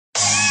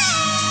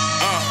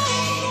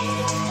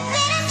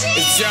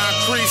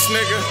Creasy,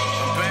 nigga.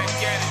 I'm back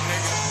at it,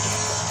 nigga.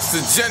 It's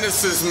the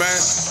Genesis, man.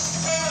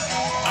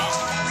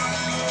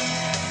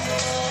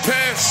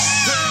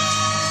 Pass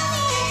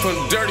from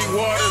dirty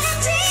waters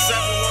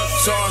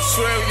to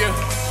Australia,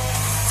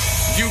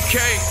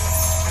 UK.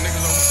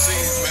 Niggas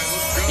overseas, man.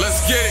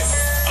 Let's get it.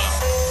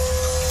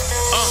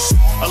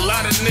 A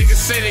lot of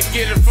niggas say they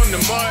get it from the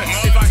mud.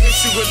 If I hit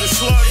you with a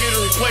slug,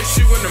 it'll replace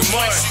you in the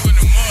mud.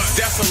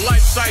 That's a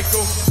life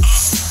cycle.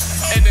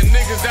 And the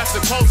niggas that's the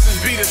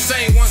closest be the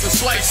same ones that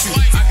slice you.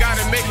 I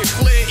gotta make it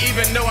clear,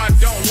 even though I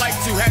don't like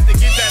to. Had to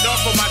get that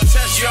off of my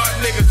chest, y'all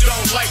niggas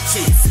don't like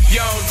to.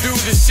 Y'all don't do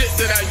the shit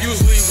that I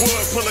usually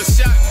would. Pull a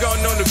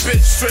shotgun on the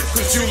bitch strip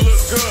cause you look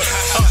good.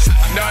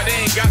 Nah, they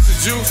ain't got the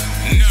juice.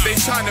 They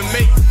tryna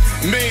make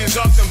millions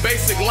off them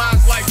basic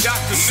lines like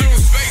Dr.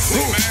 Seuss.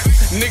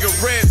 Nigga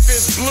red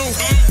fish blue,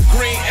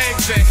 green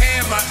eggs and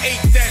ham, I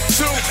ate that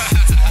too.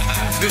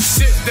 The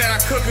shit that I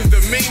cook is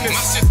the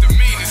meanest.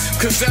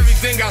 Cause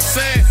everything I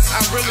said,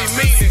 I really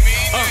mean it.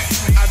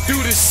 I do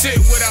this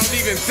shit without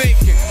even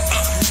thinking.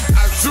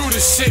 I drew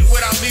this shit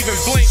without even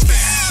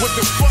blinking. What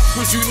the fuck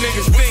was you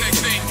niggas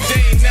thinking?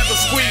 They ain't never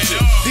squeeze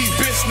it. These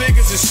bitch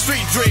niggas is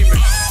street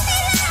dreaming.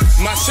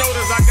 My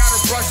shoulders, I gotta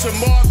brush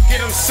them off, get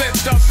them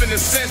sent up in the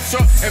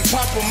center and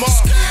pump them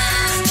off.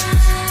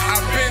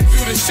 I've been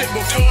through this shit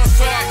before,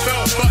 so I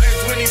felt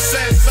buttons when he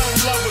said some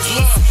love was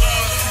love.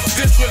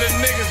 This for the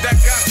niggas that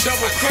got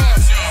double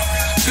crossed.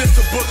 This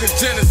the book of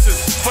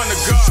Genesis from the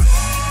God.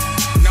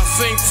 Now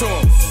sing to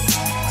him.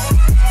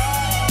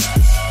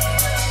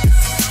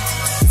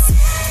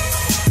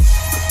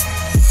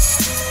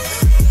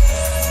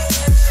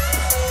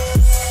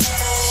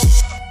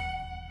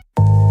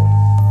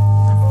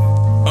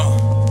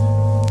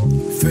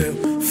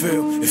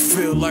 It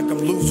feel like I'm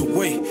losing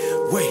weight.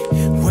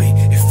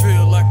 It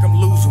feel like I'm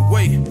losing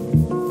weight.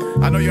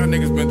 I know y'all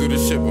niggas been through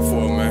this shit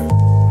before, man.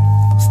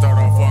 Start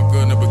off all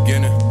good in the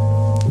beginning.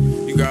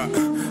 You got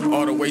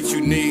all the weight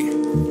you need.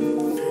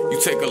 You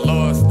take a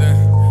loss, then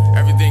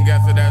everything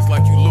after that's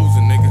like you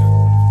losing, nigga.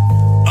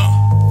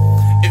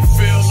 It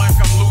feel like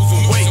I'm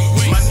losing weight.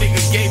 My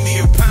nigga gave me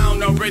a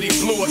pound, already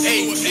blew an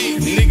 8.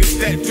 Niggas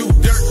that do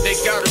dirt, they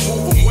gotta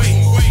move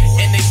away.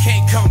 And they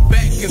can't come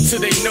back until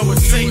they know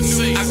it's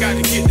safe. I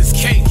gotta get this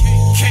cake.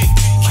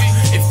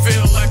 It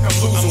feel like I'm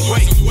losing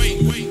weight.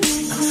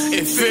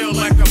 It feel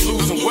like I'm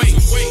losing weight.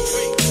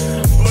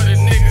 But a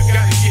nigga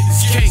gotta get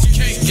this cake.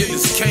 Get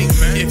this cake,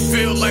 man. It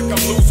feel like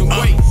I'm losing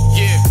weight.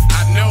 Yeah,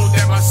 I know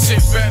that my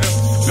shit better.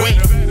 Wait,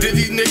 did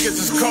these niggas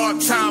just call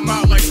time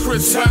out like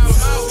Chris Webber?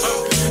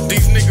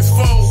 These niggas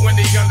fold when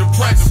they under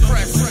pressure.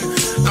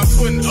 I'm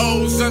putting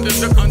O's under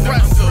the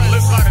compressor.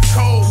 Live by the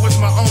code was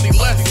my only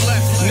lesson.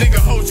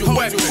 Nigga, hold your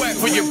weapon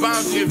for your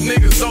boundary if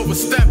niggas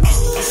overstep.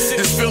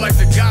 This feel like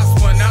the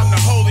gospel and I'm the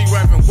holy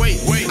reverend.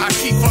 Wait, I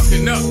keep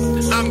fucking up.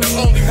 I'm the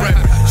only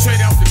reverend.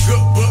 Straight out the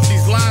good book,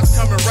 these lines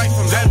coming right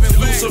from heaven.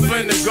 Lucifer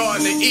in the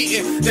garden of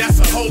Eden, that's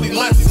a holy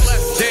lesson.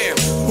 Damn,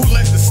 who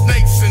let the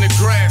snakes in the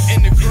grass?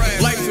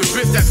 Life's a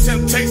bitch, that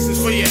temptations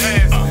for your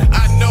ass.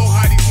 I know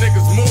how these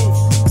niggas move.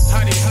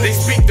 They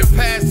speak the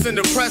past and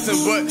the present,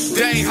 but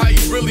that ain't how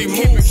you really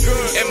move.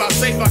 In my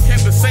safe, I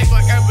kept it safe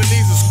like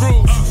Ebenezer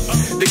Scrooge.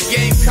 The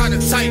game kinda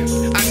tight,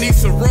 I need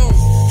some room.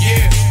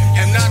 Yeah,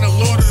 and I'm the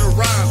Lord of the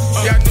rhyme.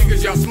 Y'all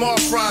niggas, y'all small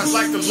fries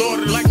like the Lord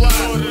of the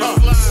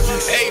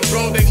Flies. Hey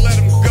bro, they let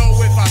him go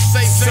if I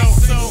say so.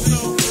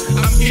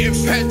 I'm getting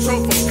petrol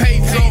from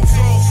Pedro.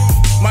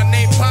 My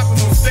name popping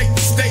from state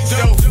to state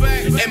though.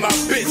 And my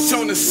bitch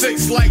on the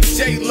 6 like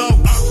J-Lo.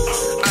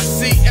 I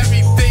see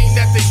everything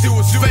that they do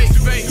is fake.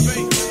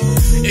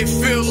 It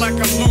feel like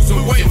I'm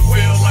losing weight.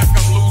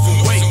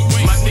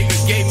 My nigga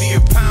gave me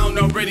a pound,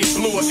 already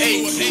blew an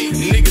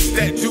 8. Niggas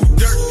that do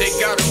dirt, they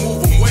gotta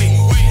move away.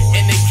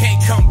 And they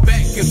can't come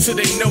back until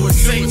they know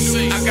it's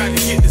safe. I gotta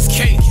get this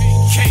cake.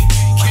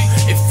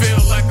 It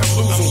feel like I'm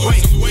losing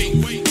weight.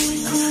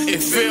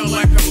 It feel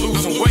like I'm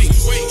losing weight.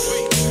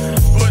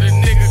 But a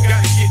nigga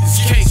gotta get this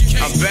cake.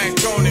 I'm back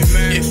on it,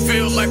 man. It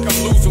feel like I'm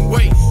losing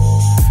weight.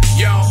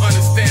 Y'all don't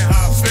understand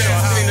how I feel.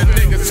 I seen a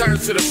nigga turn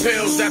to the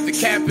pills after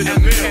capping the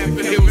mill.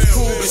 It was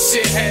cool, but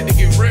shit had to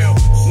get real.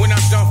 When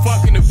I'm done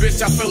fucking the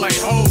bitch, I feel like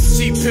oh,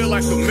 she peel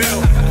like a mill.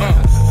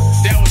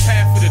 That was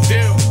half of the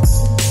deal.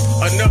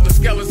 Another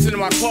skeleton in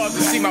my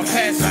closet, see my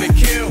passion to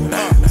kill.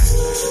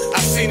 I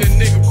seen a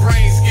nigga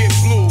brains get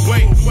blew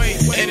away.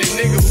 And a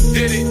nigga who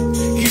did it,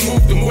 he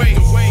moved away.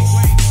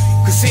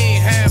 Cause he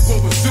ain't have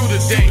what was due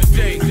today.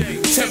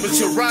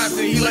 Temperature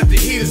rising, he let the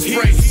heater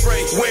spray.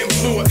 Wind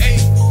blew an 8.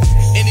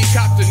 And he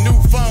copped a new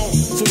phone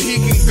so he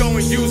can go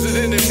and use it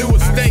in the new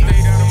estate.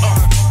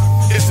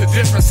 It's a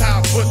difference how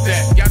I put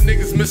that. Y'all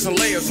niggas missing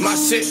layers. My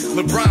shit,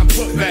 LeBron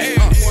put back.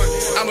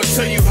 I'ma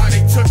tell you how they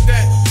took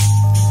that.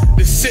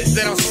 The shit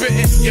that I'm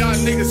spitting, y'all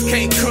niggas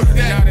can't cook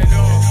that.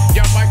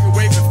 Y'all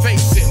microwaving fake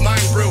shit, mine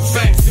real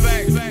facts.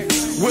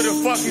 Where the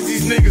fuck is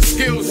these niggas'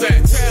 skills at?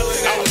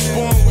 I was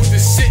born with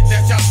the shit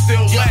that y'all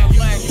still lack.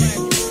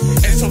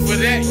 And so for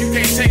that, you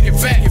can't take it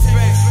back.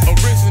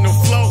 Original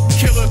flow,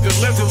 killer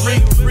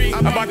delivery.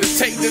 I'm about to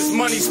take this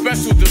money,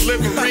 special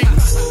delivery.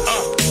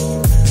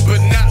 but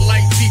not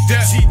like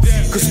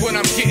T-Death. Cause when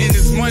I'm getting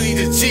this money,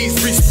 the G's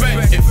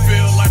respect. It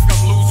feel like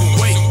I'm losing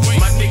weight.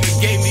 My nigga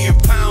gave me a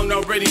pound,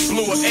 already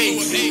blew an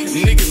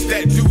 8. Niggas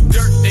that do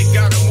dirt, they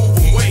gotta move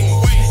away.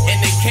 And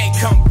they can't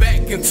come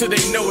back until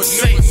they know it's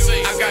safe.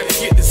 I gotta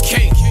get this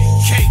cake.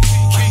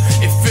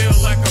 It feel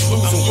like I'm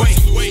losing weight.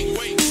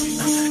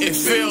 It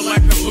feel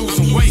like I'm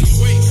losing weight.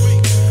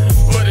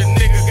 But a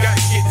nigga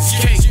gotta get this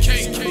cake.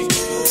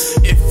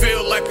 It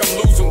feel like I'm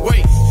losing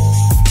weight.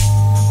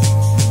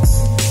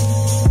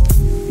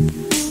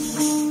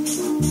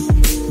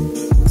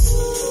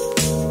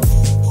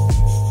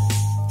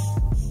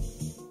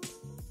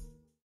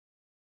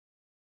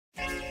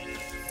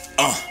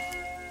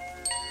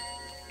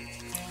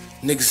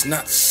 Niggas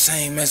not the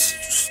same as it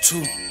used to.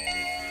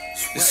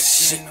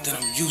 This shit that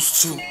I'm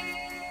used to.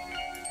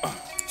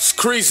 It's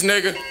Creasy,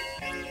 nigga.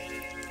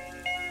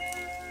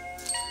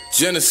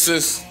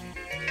 Genesis.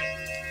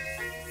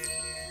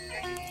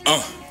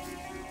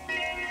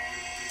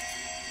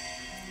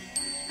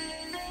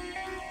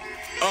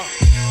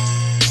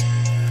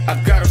 I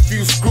got a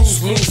few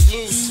screws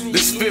loose.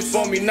 This fifth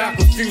on me knock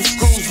a few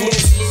screws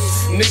loose.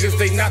 Niggas,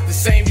 they not the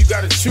same, you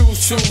gotta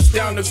choose.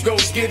 Down to go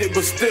get it,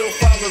 but still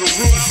follow the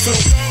rules too.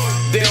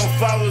 They don't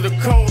follow the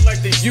code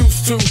like they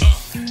used to.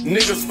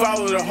 Niggas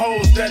follow the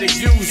hoes that they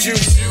use you.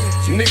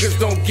 Niggas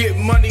don't get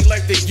money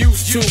like they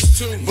used to.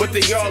 But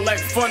they all like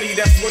funny,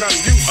 that's what I'm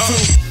used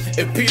to.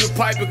 If Peter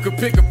Piper could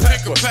pick a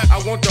pecker,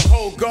 I want the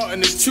whole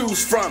garden to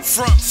choose from,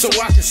 so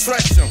I can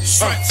stretch them.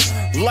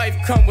 Life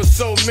come with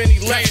so many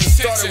lessons.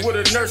 Started with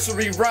a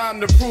nursery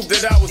rhyme to prove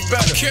that I was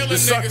better. The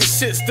sucker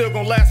shit still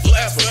gon' last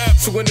forever.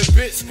 So when the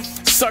bitch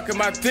sucking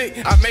my dick,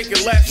 I make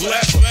it last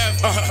forever.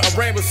 I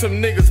ran with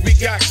some niggas, we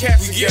got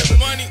cash together.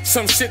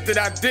 Some shit that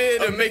I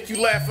did and make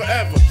you laugh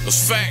forever.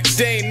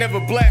 They ain't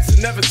never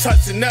blasted, never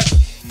touched it, never.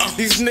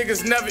 These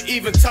niggas never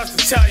even touched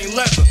Italian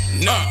leather.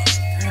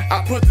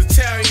 I put the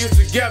Italians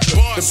together.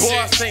 The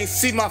boss ain't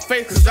see my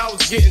face cause I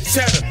was getting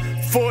cheddar.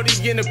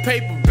 40 in a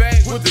paper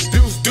bag with the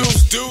deuce.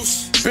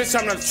 Bitch,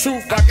 I'm the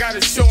truth, I gotta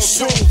show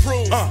and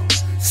prove.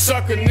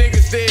 Sucker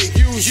niggas, they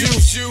use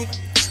you.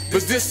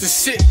 But this the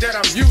shit that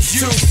I'm used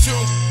to.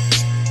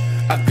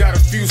 I got a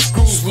few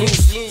screws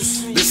loose.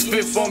 This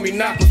fifth on me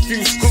knock a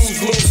few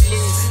screws loose.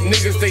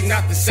 Niggas, they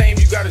not the same,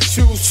 you gotta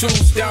choose.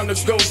 Down to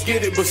go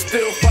get it, but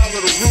still follow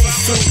the rules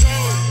too.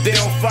 They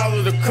don't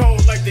follow the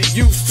code like they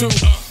used to.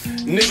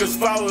 Niggas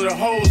follow the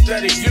hoes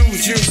that they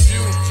use you.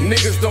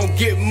 Niggas don't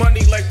get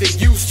money like they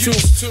used to.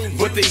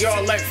 But they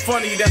all like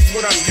funny, that's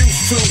what I'm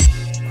used to.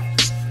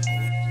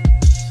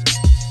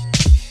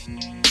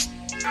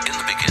 In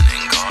the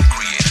beginning, God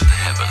created the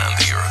heaven and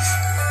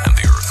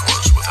the earth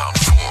was without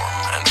form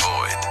and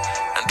void,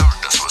 and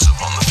darkness was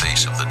upon the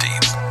face of the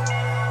deep.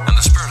 And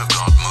the Spirit of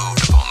God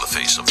moved upon the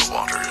face of the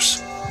waters.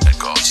 And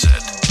God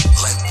said,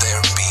 "Let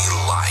there be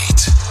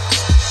light."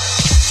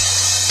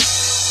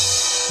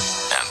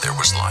 And there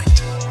was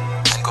light.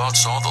 And God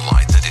saw the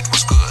light that it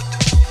was good.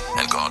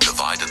 And God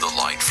divided the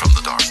light from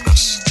the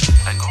darkness.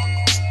 And God...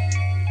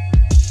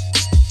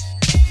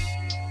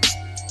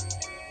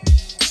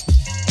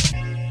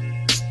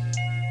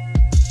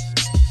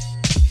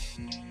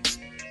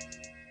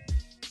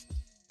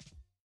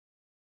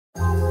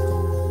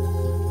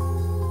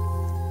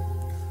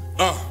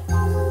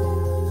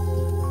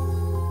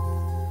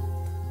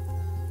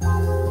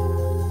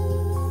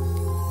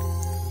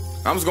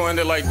 I'm just gonna end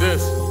it like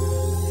this.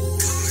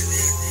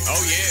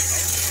 Oh yeah.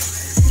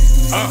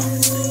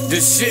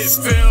 This shit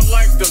feel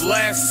like the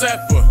Last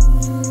Supper.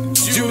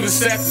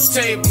 Judas at the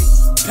table,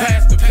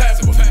 pass the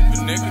pepper.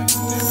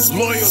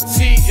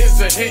 Loyalty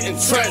is a hidden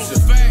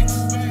treasure.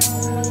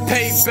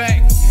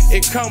 Payback,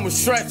 it come with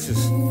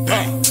stretches.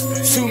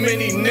 Too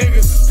many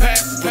niggas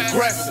passive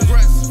aggressive.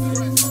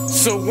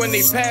 So when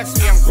they pass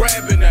me, I'm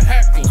grabbing a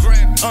heckler.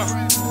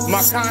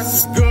 My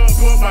conscience good,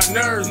 but my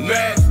nerves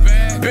bad.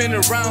 Been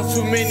around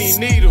too many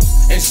needles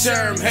and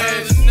sherm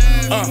heads.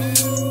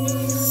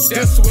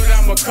 That's what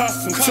I'm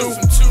accustomed to.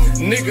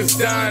 Niggas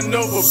dying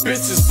over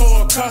bitches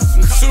for a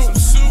custom suit.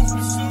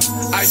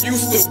 I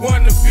used to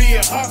want to be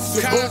a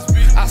hustler.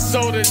 I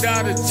sold it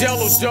out of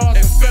jello jars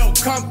and felt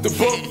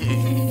comfortable.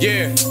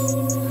 Yeah,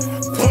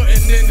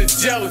 putting in the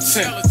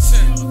gelatin.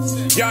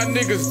 Y'all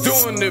niggas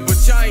doing it, but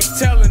y'all ain't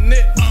telling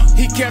it.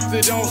 He kept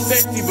it on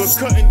safety, but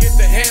couldn't get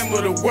the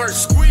hammer to work.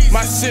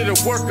 My shit a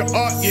work of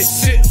art, your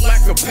shit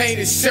like a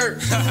painted shirt.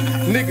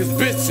 Niggas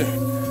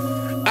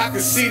bitching, I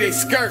can see they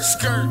skirts.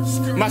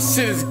 My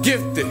shit is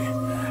gifted,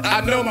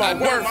 I know my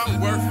worth.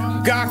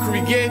 God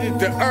created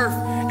the earth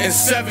in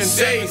 7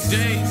 days.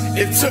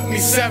 It took me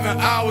 7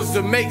 hours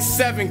to make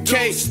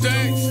 7K.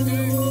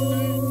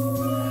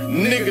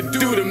 Nigga,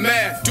 do the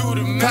math.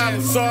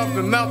 Problem solved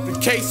and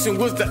multiplication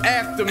was the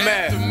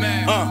aftermath.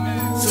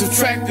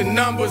 Subtract the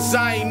numbers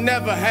I ain't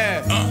never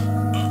had.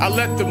 I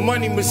let the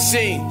money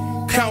machine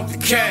count the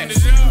cash.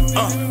 In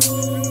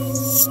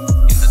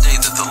the day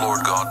that the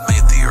Lord God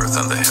made the earth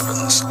and the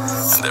heavens,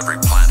 and every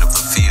plant of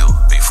the field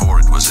before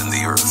it was in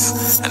the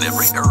earth, and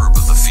every herb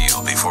of the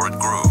field before it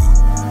grew.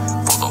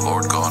 For the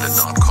Lord God had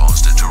not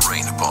caused it to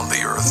rain upon the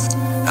earth,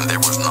 and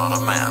there was not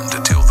a man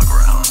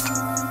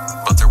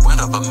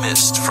up a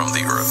mist from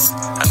the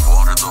earth,